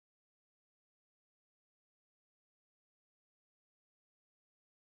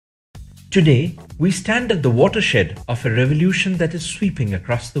Today, we stand at the watershed of a revolution that is sweeping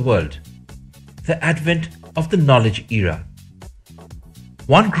across the world, the advent of the knowledge era.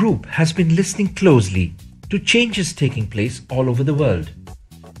 One group has been listening closely to changes taking place all over the world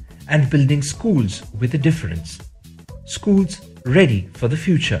and building schools with a difference. Schools ready for the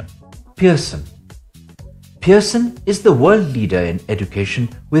future. Pearson. Pearson is the world leader in education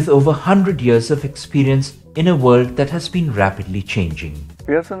with over 100 years of experience in a world that has been rapidly changing.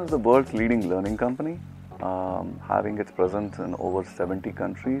 Pearson is the world's leading learning company, having its presence in over 70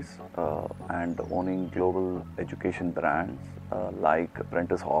 countries and owning global education brands like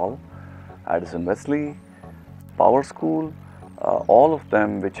Apprentice Hall, Addison Wesley, Power School, all of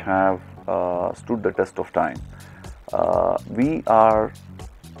them which have stood the test of time. We are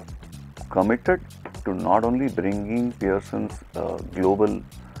committed to not only bringing Pearson's global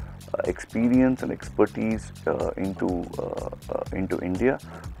experience and expertise into India,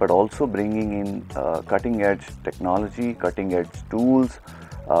 but also bringing in cutting-edge technology, cutting-edge tools,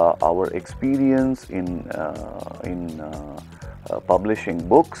 our experience in publishing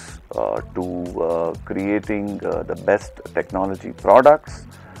books, to creating the best technology products,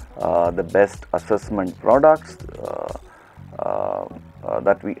 the best assessment products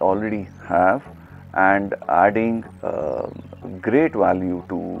that we already have, and adding great value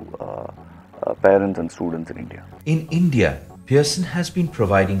to parents and students in India. In India, Pearson has been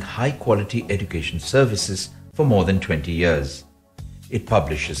providing high-quality education services for more than 20 years. It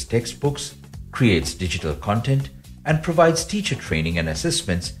publishes textbooks, creates digital content, and provides teacher training and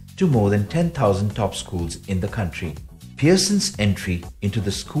assessments to more than 10,000 top schools in the country. Pearson's entry into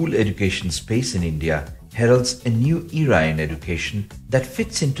the school education space in India heralds a new era in education that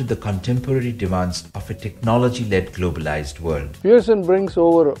fits into the contemporary demands of a technology-led globalized world. Pearson brings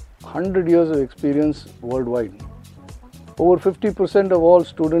over 100 years of experience worldwide. Over 50% of all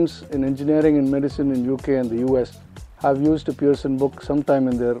students in engineering and medicine in UK and the US have used a Pearson book sometime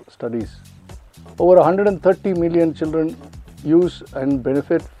in their studies. Over 130 million children use and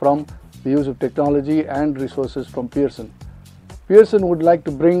benefit from the use of technology and resources from Pearson. Pearson would like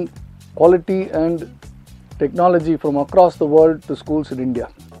to bring quality and technology from across the world to schools in India.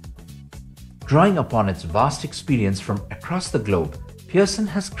 Drawing upon its vast experience from across the globe, Pearson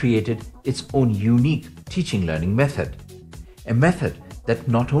has created its own unique teaching learning method. A method that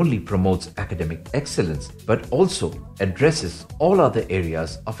not only promotes academic excellence but also addresses all other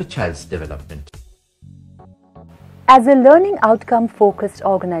areas of a child's development. As a learning outcome-focused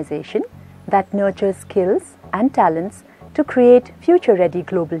organization that nurtures skills and talents to create future-ready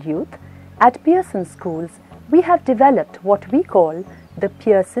global youth, at Pearson Schools, we have developed what we call the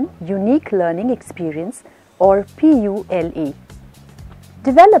Pearson Unique Learning Experience, or PULE.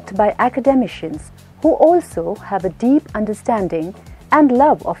 Developed by academicians who also have a deep understanding and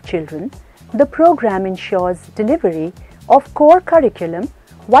love of children, the program ensures delivery of core curriculum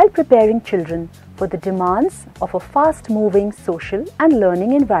while preparing children for the demands of a fast-moving social and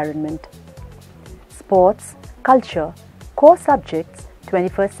learning environment. Sports, culture, core subjects,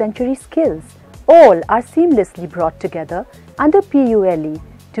 21st century skills, all are seamlessly brought together under PULE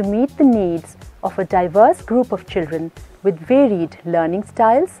to meet the needs of a diverse group of children with varied learning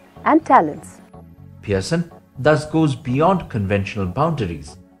styles and talents. Pearson thus goes beyond conventional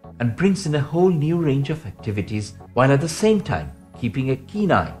boundaries and brings in a whole new range of activities while at the same time keeping a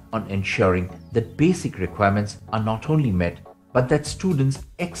keen eye on ensuring that basic requirements are not only met but that students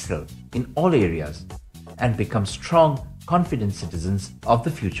excel in all areas and become strong, confident citizens of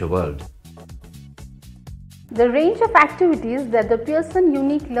the future world. The range of activities that the Pearson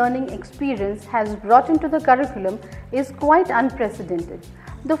Unique Learning Experience has brought into the curriculum is quite unprecedented.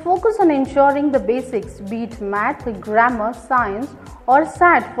 The focus on ensuring the basics, be it math, grammar, science or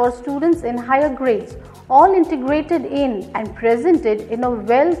SAT for students in higher grades, all integrated in and presented in a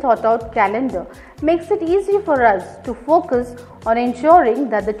well thought out calendar, makes it easy for us to focus on ensuring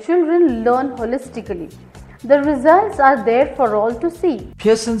that the children learn holistically. The results are there for all to see.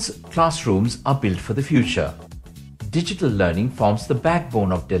 Pearson's classrooms are built for the future. Digital learning forms the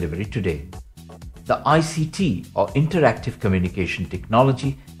backbone of delivery today. The ICT, or Interactive Communication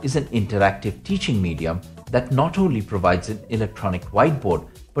Technology, is an interactive teaching medium that not only provides an electronic whiteboard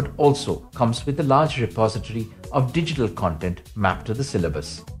but also comes with a large repository of digital content mapped to the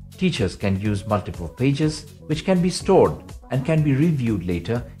syllabus. Teachers can use multiple pages which can be stored and can be reviewed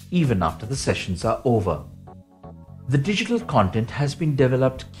later even after the sessions are over. The digital content has been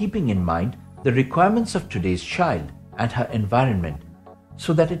developed keeping in mind the requirements of today's child and her environment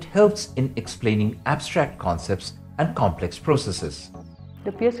so that it helps in explaining abstract concepts and complex processes.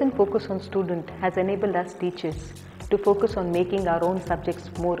 The Pearson focus on student has enabled us teachers to focus on making our own subjects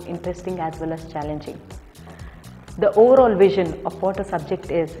more interesting as well as challenging. The overall vision of what a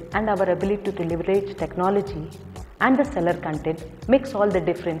subject is and our ability to leverage technology and the stellar content makes all the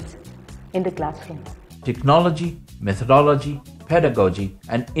difference in the classroom. Technology, methodology, pedagogy,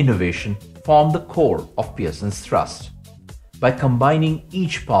 and innovation form the core of Pearson's thrust. By combining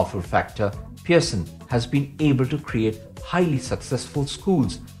each powerful factor, Pearson has been able to create highly successful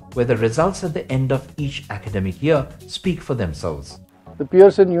schools where the results at the end of each academic year speak for themselves. The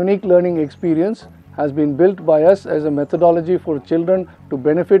Pearson Unique Learning Experience has been built by us as a methodology for children to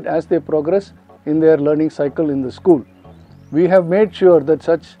benefit as they progress in their learning cycle in the school. We have made sure that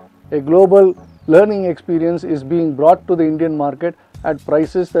such a global learning experience is being brought to the Indian market at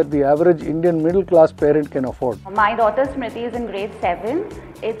prices that the average Indian middle class parent can afford. My daughter Smriti is in grade 7.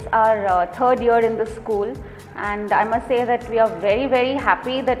 It's our third year in the school, and I must say that we are very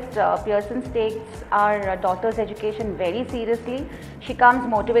happy that Pearson takes our daughter's education very seriously. She comes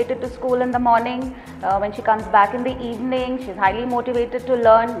motivated to school in the morning. When she comes back in the evening, she's highly motivated to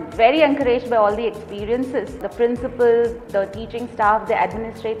learn, very encouraged by all the experiences. The principals, the teaching staff, the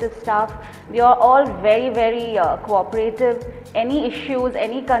administrative staff, we are all very cooperative. Any issues,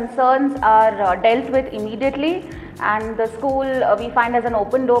 any concerns are dealt with immediately, and the school we find has an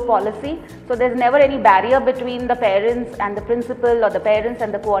open door policy, so there's never any barrier between the parents and the principal or the parents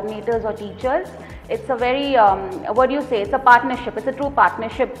and the coordinators or teachers. It's a very, it's a partnership, it's a true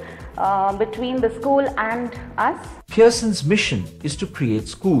partnership between the school and us. Pearson's mission is to create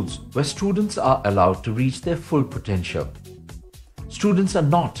schools where students are allowed to reach their full potential. Students are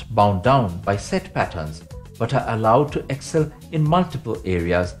not bound down by set patterns, but are allowed to excel in multiple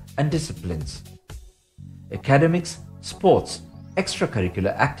areas and disciplines. Academics, sports,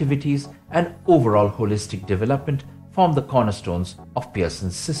 extracurricular activities, and overall holistic development form the cornerstones of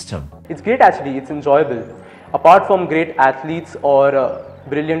Pearson's system. It's great actually, it's enjoyable. Apart from great athletes or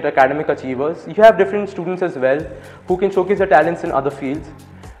brilliant academic achievers, you have different students as well who can showcase their talents in other fields.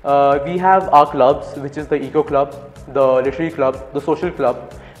 We have our clubs, which is the Eco Club, the Literary Club, the Social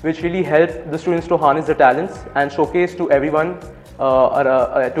Club, which really help the students to harness their talents and showcase to everyone.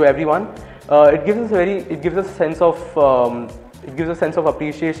 It gives us a sense of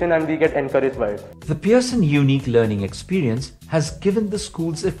appreciation, and we get encouraged by it. The Pearson Unique Learning Experience has given the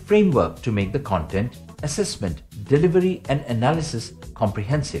schools a framework to make the content, assessment, delivery, and analysis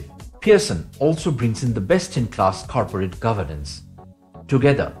comprehensive. Pearson also brings in the best-in-class corporate governance.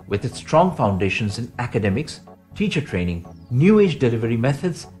 Together with its strong foundations in academics, teacher training, new age delivery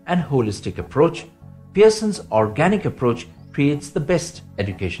methods, and holistic approach, Pearson's organic approach creates the best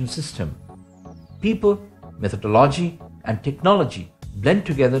education system. People, methodology, and technology blend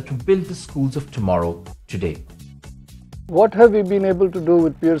together to build the schools of tomorrow today. What have we been able to do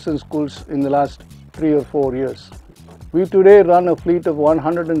with Pearson schools in the last 3 or 4 years? We today run a fleet of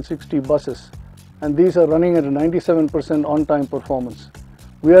 160 buses, and these are running at a 97% on-time performance.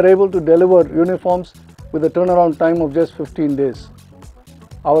 We are able to deliver uniforms with a turnaround time of just 15 days.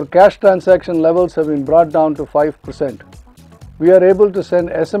 Our cash transaction levels have been brought down to 5%. We are able to send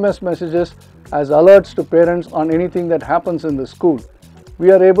SMS messages as alerts to parents on anything that happens in the school.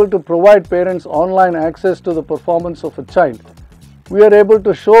 We are able to provide parents online access to the performance of a child. We are able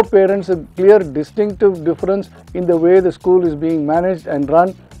to show parents a clear, distinctive difference in the way the school is being managed and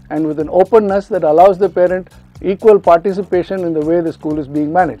run, and with an openness that allows the parent equal participation in the way the school is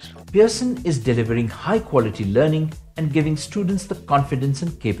being managed. Pearson is delivering high-quality learning and giving students the confidence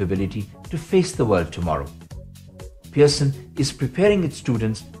and capability to face the world tomorrow. Pearson is preparing its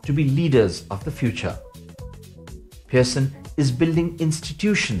students to be leaders of the future. Pearson is building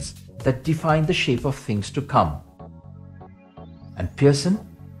institutions that define the shape of things to come. And Pearson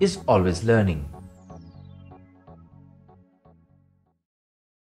is always learning.